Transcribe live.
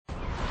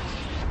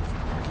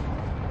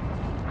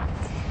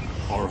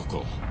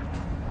Oracle.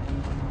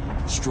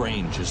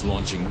 Strange is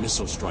launching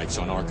missile strikes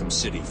on Arkham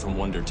City from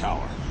Wonder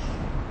Tower.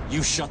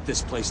 You shut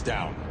this place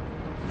down.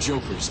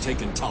 Joker's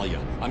taken Talia.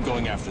 I'm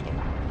going after them.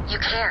 You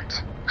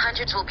can't.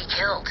 Hundreds will be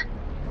killed.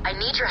 I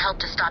need your help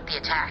to stop the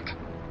attack.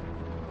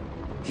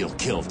 He'll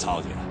kill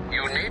Talia.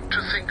 You need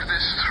to think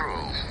this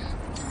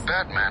through.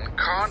 Batman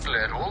can't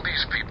let all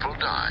these people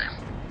die.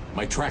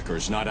 My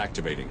tracker's not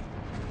activating.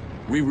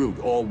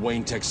 Reroute all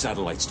Wayne Tech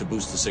satellites to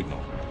boost the signal.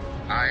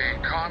 I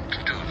can't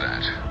do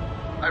that.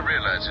 I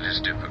realize it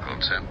is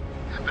difficult, Sam.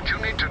 But you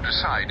need to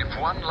decide if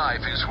one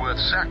life is worth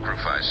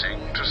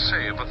sacrificing to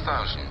save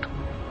 1,000.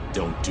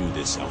 Don't do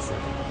this,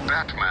 Alfred.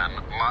 Batman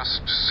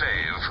must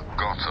save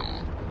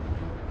Gotham.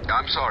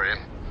 I'm sorry,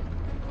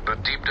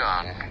 but deep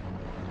down,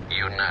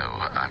 you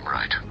know I'm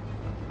right.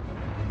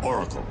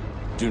 Oracle,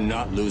 do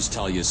not lose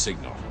Talia's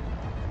signal.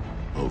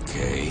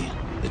 Okay,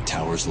 the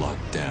tower's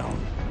locked down.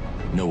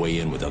 No way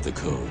in without the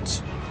codes.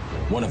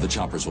 One of the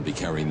choppers will be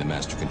carrying the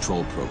master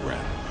control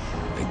program.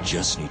 I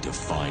just need to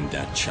find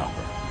that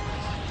chopper.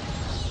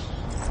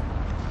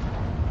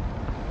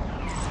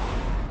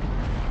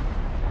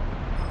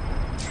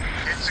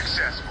 It's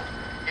successful.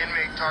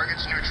 Inmate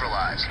targets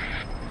neutralized.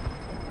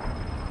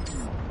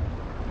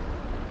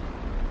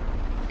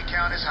 The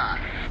count is high.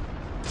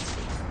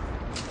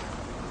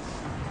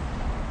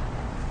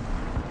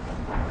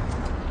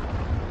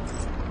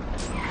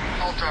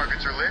 All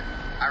targets are lit.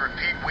 I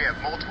repeat, we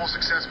have multiple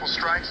successful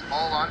strikes,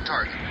 all on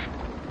target.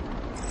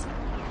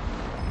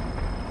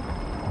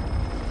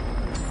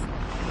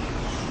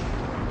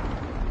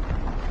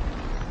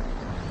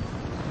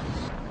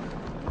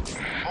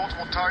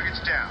 Multiple targets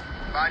down.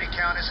 Body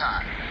count is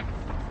high.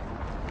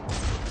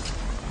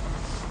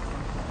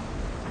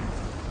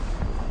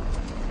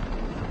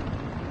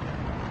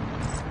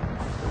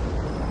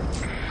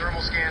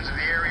 Thermal scans of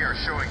the area are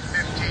showing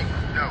 17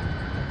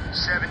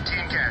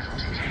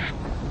 casualties.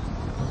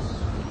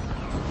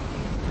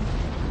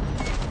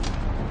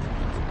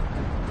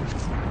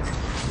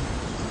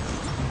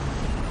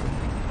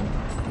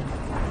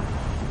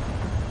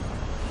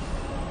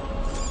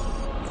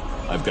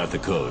 I've got the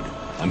code.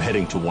 I'm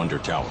heading to Wonder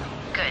Tower.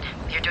 Good.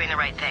 You're doing the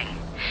right thing.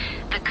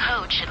 The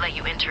code should let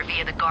you enter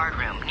via the guard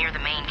room near the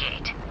main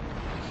gate.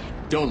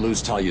 Don't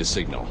lose Talia's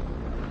signal.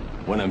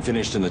 When I'm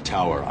finished in the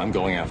tower, I'm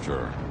going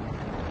after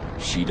her.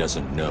 She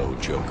doesn't know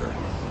Joker.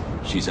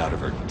 She's out of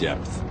her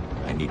depth.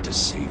 I need to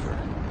save her.